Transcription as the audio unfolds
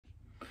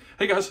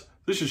Hey guys,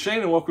 this is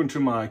Shane and welcome to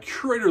my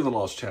Curator of the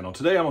Lost channel.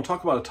 Today I'm going to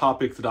talk about a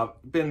topic that I've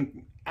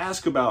been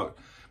asked about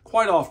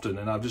quite often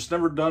and I've just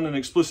never done an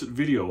explicit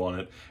video on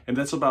it, and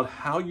that's about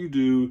how you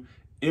do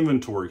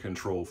inventory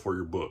control for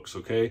your books,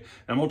 okay?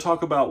 And I'm going to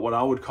talk about what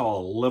I would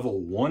call a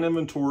level 1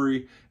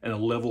 inventory and a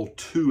level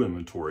 2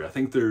 inventory. I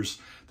think there's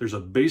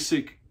a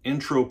basic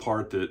intro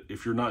part that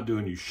if you're not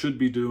doing, you should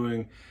be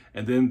doing,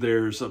 and then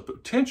there's a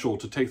potential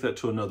to take that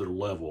to another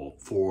level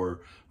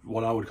for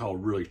what I would call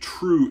really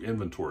true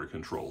inventory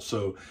control.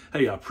 So,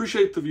 hey, I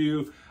appreciate the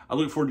view. I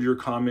look forward to your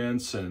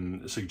comments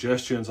and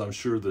suggestions. I'm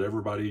sure that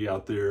everybody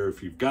out there,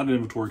 if you've got an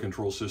inventory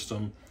control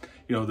system,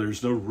 you know,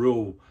 there's no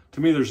real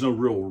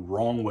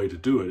wrong way to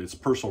do it. It's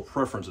personal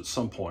preference at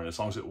some point, as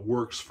long as it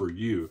works for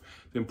you.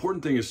 The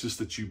important thing is just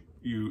that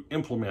you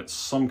implement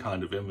some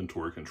kind of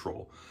inventory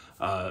control,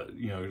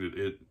 you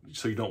know,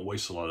 so you don't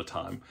waste a lot of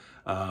time.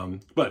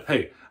 But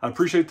hey, I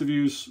appreciate the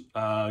views.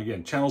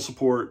 Again, channel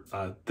support.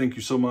 Thank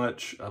you so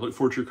much. I look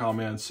forward to your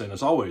comments. And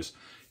as always,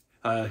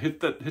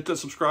 hit that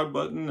subscribe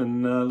button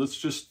and let's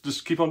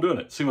just keep on doing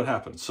it. See what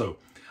happens. So,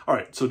 all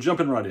right. So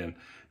jumping right in,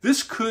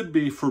 this could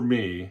be for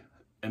me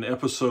an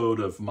episode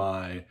of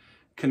my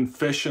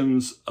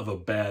Confessions of a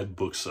Bad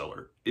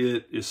Bookseller.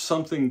 It is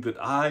something that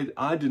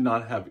I did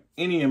not have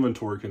any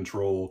inventory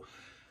control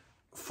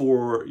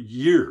for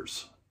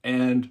years.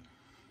 And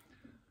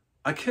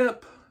I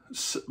kept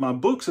my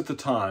books at the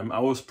time. I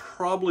was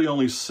probably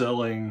only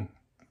selling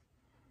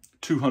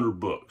 200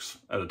 books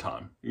at a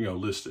time, you know,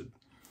 listed.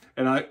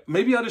 And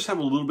maybe I just have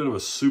a little bit of a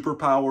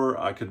superpower.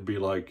 I could be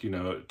like, you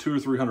know, 200 or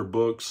 300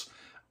 books.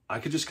 I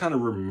could just kind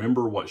of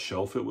remember what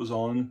shelf it was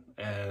on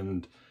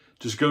and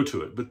just go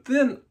to it. But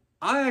then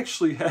I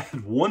actually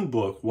had one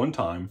book one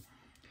time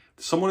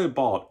someone had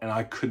bought and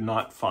I could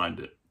not find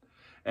it.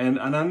 And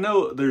I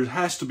know there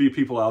has to be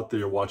people out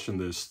there watching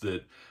this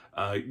that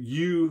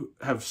you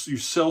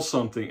sell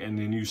something and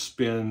then you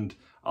spend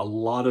a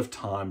lot of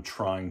time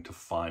trying to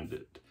find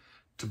it,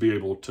 to be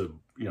able to,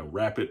 you know,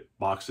 wrap it,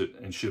 box it,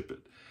 and ship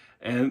it.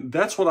 And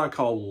that's what I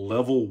call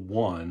level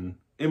 1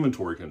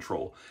 inventory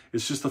control.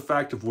 It's just the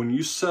fact of when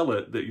you sell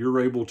it that you're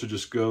able to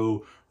just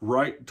go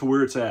right to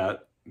where it's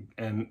at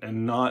and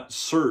not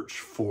search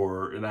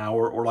for an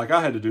hour, or like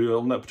I had to do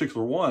on that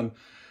particular one,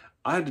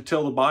 I had to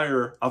tell the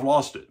buyer I've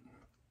lost it.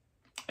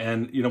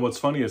 And you know what's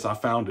funny is I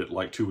found it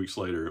like 2 weeks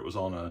later. It was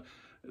on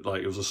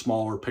it was a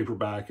smaller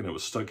paperback and it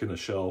was stuck in a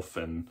shelf,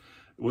 and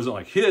it wasn't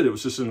like hid, it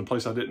was just in a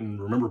place I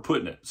didn't remember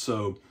putting it.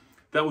 So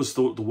that was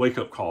the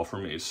wake-up call for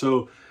me.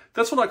 So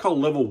that's what I call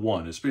level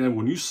 1. It's being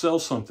when you sell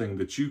something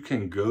that you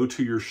can go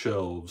to your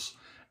shelves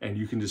and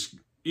you can just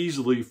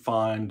easily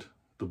find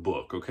the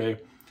book, okay?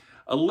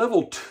 A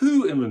level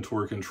 2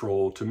 inventory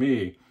control to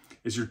me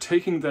is you're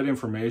taking that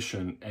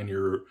information and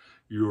you're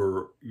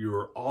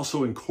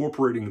also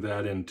incorporating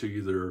that into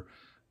either,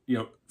 you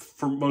know,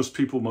 for most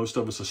people, most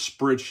of us, a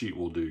spreadsheet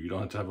will do. You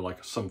don't have to have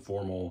like some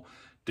formal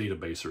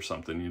database or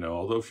something, you know,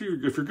 although if you're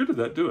good at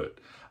that, do it.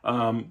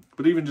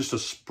 But even just a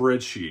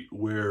spreadsheet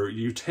where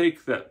you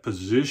take that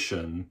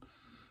position,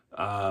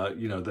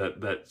 you know,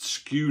 that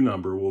SKU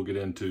number we'll get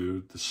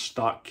into, the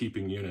stock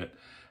keeping unit,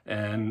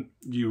 and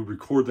you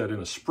record that in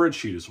a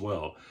spreadsheet as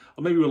well,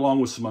 or maybe along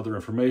with some other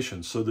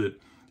information, so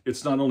that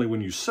it's not only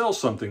when you sell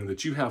something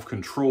that you have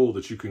control,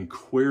 that you can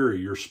query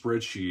your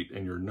spreadsheet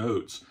and your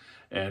notes.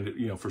 And,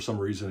 you know, for some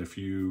reason, if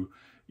you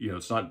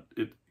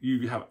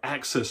have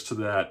access to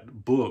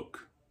that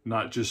book,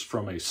 not just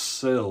from a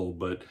sale,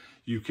 but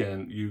you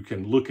can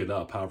look it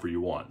up however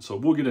you want. So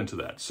we'll get into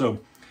that. So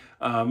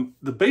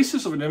the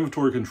basis of an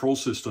inventory control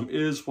system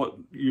is what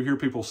you hear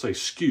people say,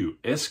 SKU,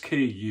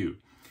 S-K-U,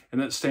 and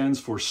that stands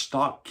for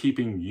stock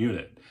keeping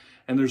unit.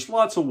 And there's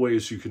lots of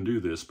ways you can do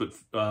this, but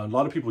a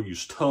lot of people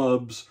use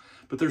tubs,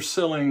 but they're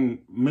selling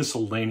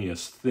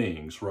miscellaneous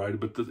things, right?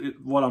 But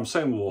what I'm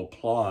saying will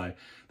apply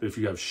that if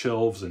you have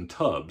shelves and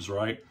tubs,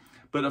 right?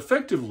 But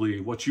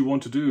effectively, what you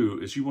want to do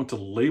is you want to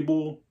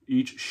label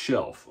each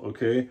shelf,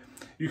 okay?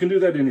 You can do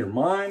that in your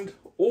mind,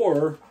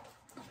 or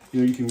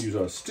you know, you can use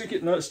a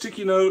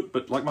sticky note,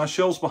 but like my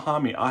shelves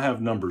behind me, I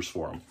have numbers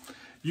for them.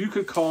 You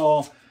could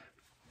call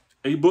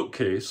a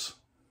bookcase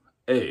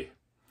A,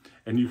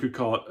 and you could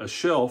call it a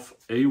shelf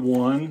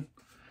A1,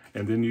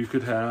 and then you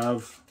could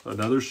have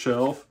another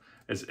shelf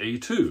as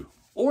A2.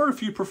 Or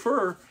if you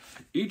prefer,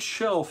 each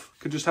shelf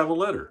could just have a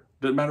letter.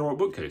 Doesn't matter what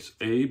bookcase,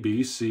 A,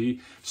 B,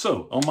 C.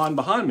 So on mine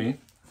behind me,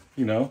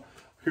 you know,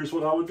 here's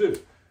what I would do.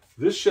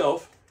 This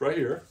shelf right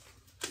here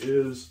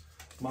is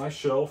my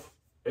shelf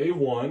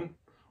A1,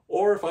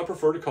 or if I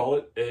prefer to call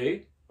it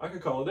A, I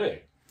could call it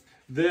A.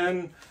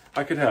 Then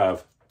I could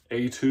have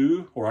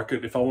A2, or I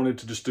could, if I wanted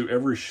to just do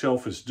every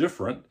shelf is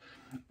different,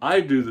 I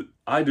do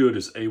it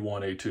as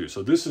A1, A2.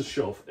 So this is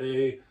shelf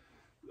A,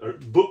 or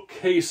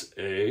bookcase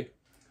A.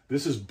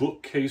 This is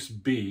bookcase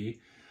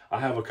B. I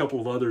have a couple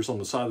of others on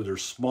the side that are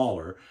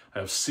smaller. I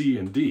have C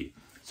and D.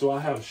 So I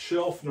have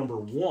shelf number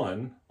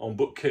 1 on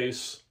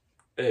bookcase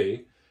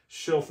A,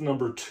 shelf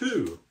number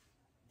 2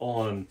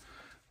 on,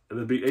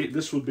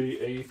 this would be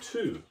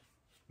A2.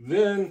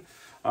 Then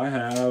I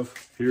have,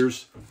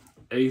 here's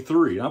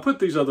A3. And I put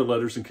these other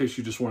letters in case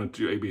you just wanted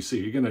to do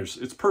ABC. Again,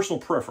 it's personal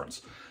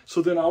preference.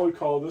 So then I would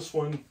call this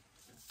one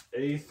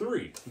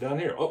A3 down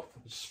here. Oh,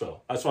 it just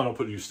fell. That's why I don't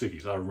put use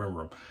stickies. I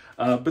remember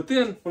them. But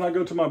then when I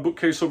go to my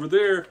bookcase over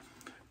there,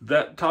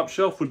 that top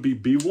shelf would be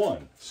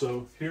B1.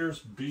 So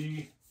here's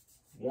B1,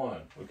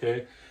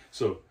 okay?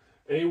 So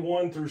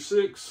A1 through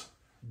 6,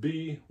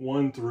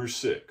 B1 through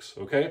 6,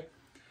 okay?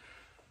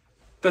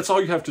 That's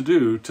all you have to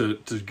do to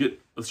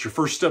get, that's your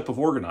first step of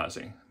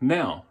organizing.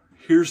 Now,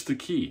 here's the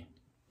key.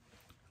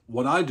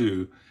 What I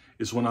do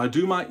is when I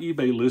do my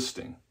eBay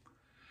listing,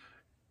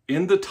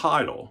 in the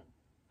title,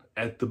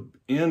 at the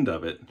end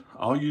of it,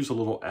 I'll use a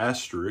little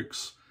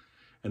asterisk,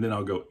 and then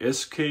I'll go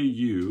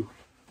SKU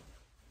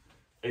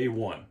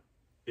A1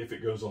 if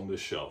it goes on this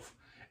shelf,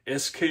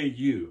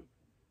 SKU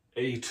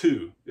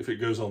A2 if it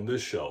goes on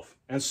this shelf,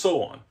 and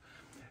so on.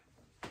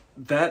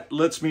 That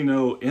lets me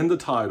know in the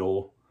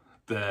title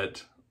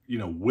that, you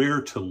know,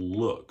 where to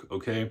look,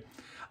 okay?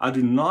 I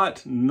do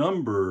not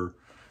number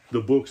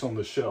the books on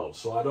the shelves,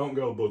 so I don't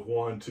go book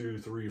 1, 2,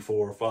 3,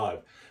 4, 5,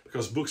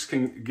 because books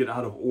can get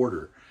out of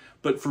order.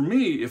 But for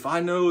me, if I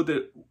know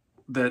that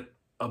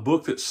a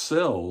book that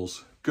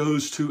sells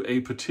goes to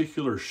a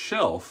particular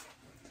shelf,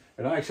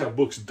 and I actually have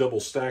books double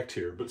stacked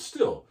here, but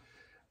still,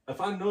 if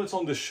I know it's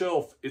on the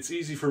shelf, it's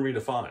easy for me to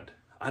find.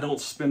 I don't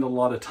spend a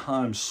lot of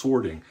time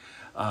sorting.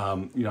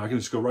 You know, I can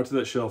just go right to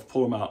that shelf,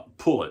 pull them out,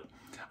 pull it.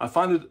 I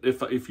find that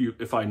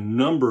if I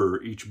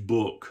number each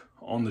book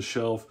on the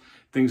shelf,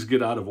 things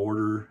get out of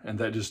order, and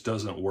that just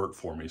doesn't work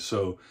for me.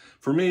 So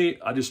for me,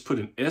 I just put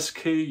an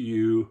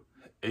SKU,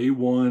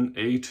 A1,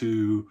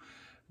 A2,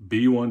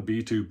 B1,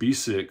 B2,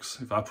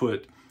 B6. If I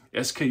put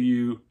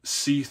SKU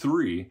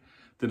C3,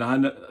 then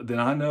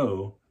I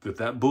know that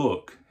that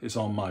book is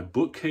on my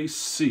bookcase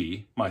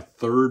C, my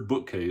third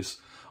bookcase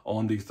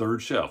on the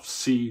third shelf,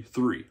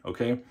 C3,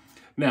 okay?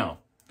 Now,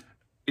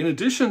 in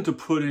addition to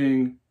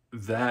putting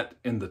that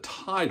in the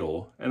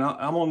title, and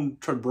I'm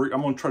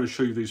gonna try to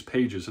show you these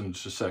pages in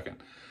just a second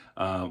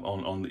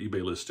on the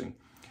eBay listing.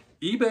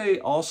 eBay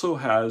also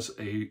has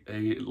a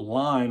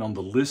line on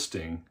the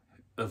listing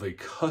of a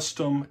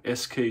custom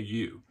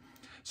SKU.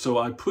 So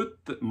I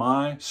put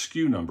my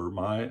SKU number,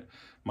 my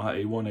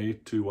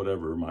A1, A2,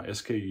 whatever, my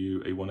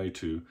SKU, A1,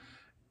 A2,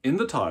 in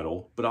the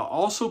title, but I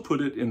also put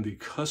it in the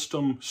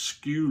custom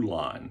SKU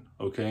line,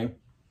 okay?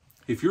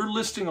 If you're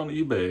listing on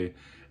eBay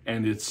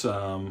and it's,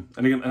 and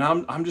again,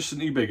 and I'm just an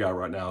eBay guy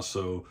right now,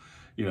 so,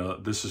 you know,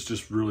 this is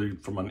just really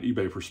from an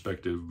eBay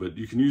perspective, but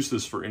you can use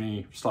this for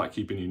any stock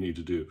keeping you need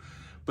to do.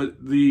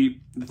 But the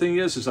thing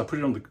is I put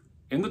it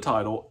in the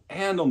title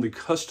and on the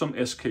custom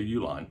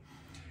SKU line.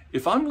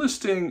 If I'm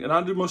listing, and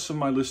I do most of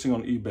my listing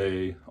on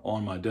eBay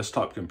on my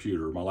desktop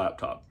computer, my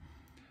laptop,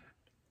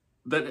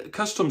 that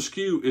custom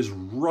SKU is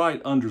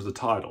right under the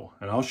title.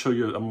 And I'll show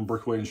you, I'm gonna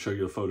break away and show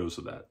you photos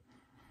of that.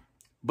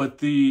 But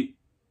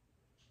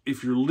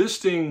if you're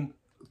listing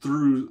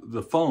through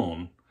the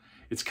phone,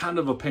 it's kind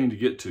of a pain to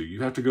get to.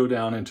 You have to go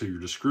down into your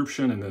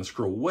description and then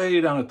scroll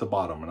way down at the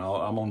bottom. And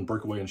I'm gonna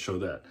break away and show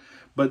that.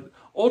 But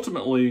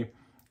ultimately,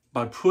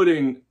 by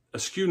putting a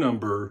SKU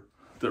number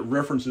that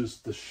references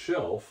the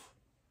shelf,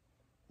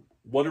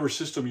 whatever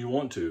system you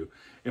want to,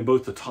 in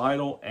both the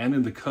title and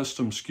in the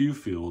custom SKU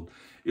field,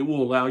 it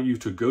will allow you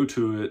to go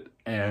to it,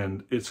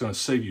 and it's going to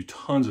save you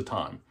tons of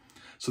time.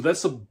 So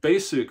that's the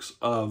basics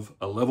of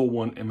a level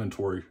 1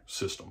 inventory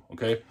system,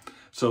 okay?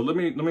 So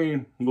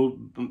we'll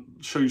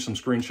show you some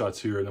screenshots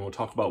here, and then we'll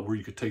talk about where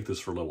you could take this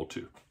for level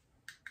 2.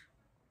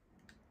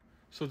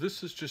 So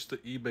this is just the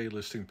eBay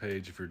listing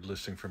page if you're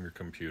listing from your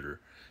computer.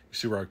 You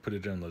see where I put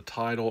it in the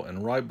title,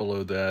 and right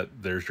below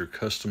that, there's your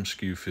custom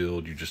SKU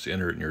field. You just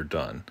enter it and you're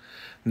done.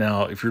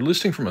 Now, if you're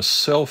listing from a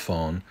cell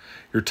phone,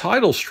 your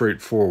title's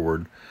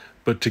straightforward,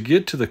 but to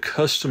get to the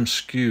custom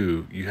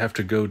SKU, you have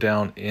to go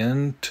down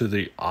into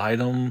the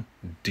item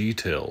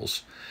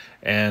details,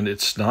 and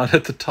it's not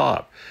at the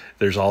top.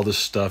 There's all this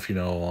stuff, you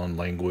know, on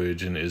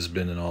language and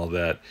ISBN and all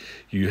that.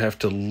 You have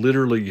to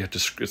literally,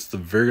 it's the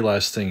very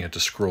last thing, you have to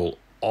scroll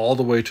all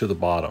the way to the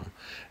bottom.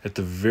 At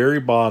the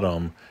very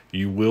bottom,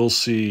 you will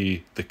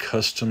see the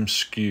custom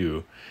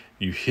SKU.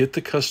 You hit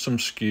the custom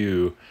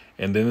SKU,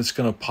 and then it's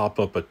going to pop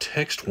up a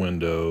text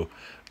window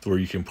where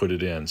you can put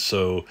it in.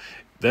 So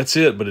that's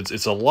it, but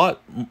it's a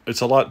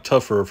lot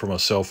tougher from a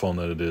cell phone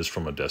than it is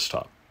from a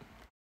desktop.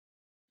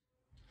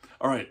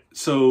 All right,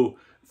 so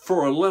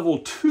for a level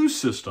 2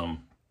 system,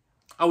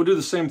 I would do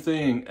the same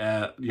thing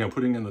at, you know,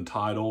 putting in the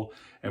title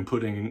and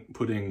putting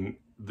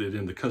it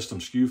in the custom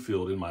SKU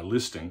field in my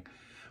listing.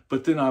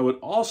 But then I would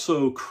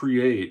also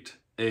create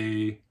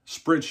a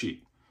spreadsheet,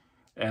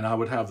 and I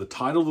would have the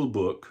title of the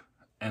book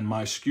and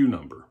my SKU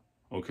number,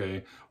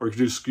 okay? Or you could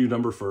do SKU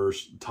number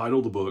first, title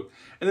of the book,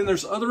 and then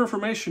there's other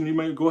information you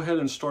may go ahead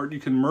and start.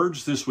 You can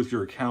merge this with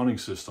your accounting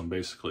system,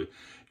 basically.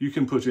 You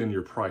can put in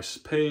your price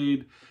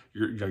paid,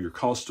 your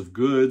cost of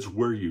goods,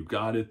 where you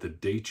got it, the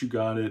date you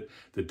got it,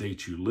 the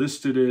date you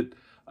listed it,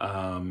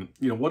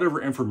 you know, whatever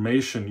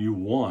information you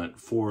want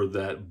for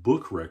that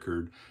book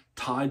record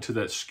tied to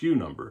that SKU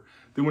number.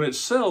 Then when it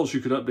sells, you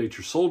could update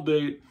your sold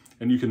date,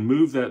 and you can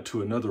move that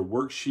to another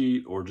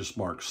worksheet or just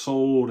mark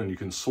sold, and you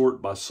can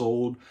sort by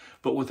sold.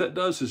 But what that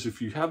does is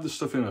if you have this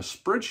stuff in a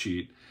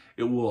spreadsheet,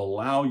 it will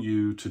allow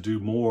you to do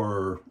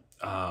more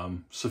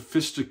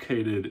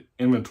sophisticated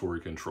inventory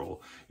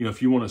control. You know,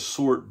 if you want to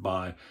sort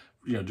by,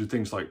 you know, do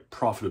things like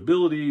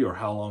profitability or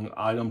how long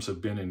items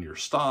have been in your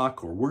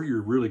stock or where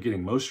you're really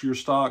getting most of your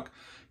stock,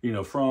 you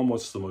know, from,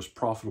 what's the most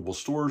profitable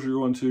stores you're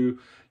going to,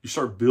 you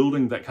start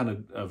building that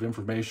kind of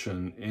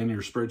information in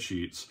your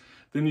spreadsheets,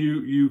 then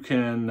you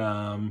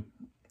can,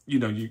 you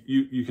know,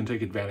 you can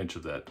take advantage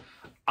of that.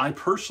 I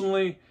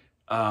personally,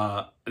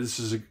 this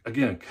is,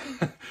 again,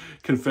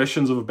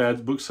 confessions of a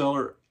bad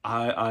bookseller.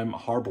 I'm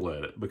horrible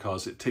at it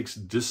because it takes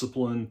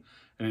discipline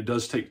and it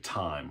does take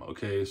time,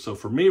 okay? So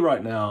for me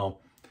right now,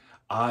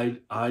 I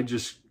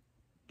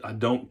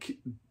don't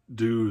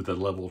do the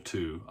level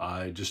 2.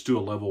 I just do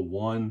a level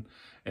 1,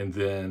 and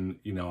then,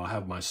 you know, I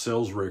have my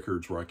sales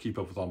records where I keep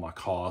up with all my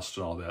costs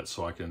and all that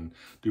so I can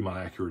do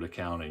my accurate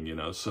accounting, you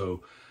know?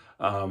 So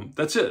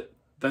that's it.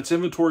 That's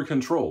inventory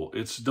control.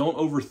 It's, don't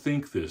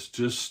overthink this.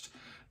 Just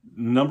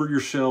number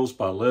your shelves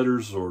by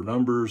letters or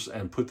numbers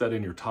and put that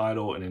in your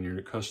title and in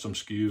your custom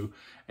SKU,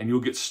 and you'll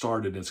get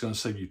started. It's going to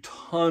save you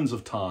tons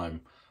of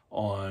time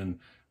on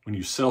when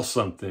you sell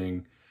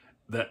something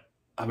that,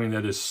 I mean,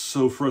 that is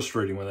so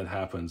frustrating when that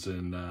happens,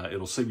 and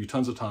it'll save you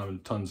tons of time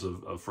and tons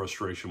of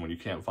frustration when you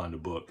can't find a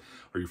book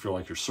or you feel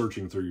like you're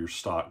searching through your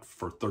stock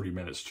for 30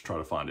 minutes to try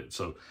to find it.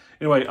 So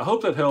anyway, I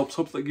hope that helps.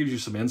 Hope that gives you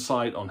some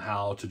insight on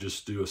how to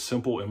just do a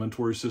simple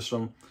inventory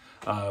system.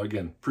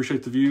 Again,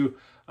 appreciate the view.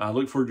 I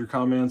look forward to your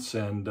comments,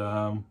 and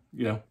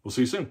you know, we'll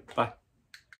see you soon. Bye.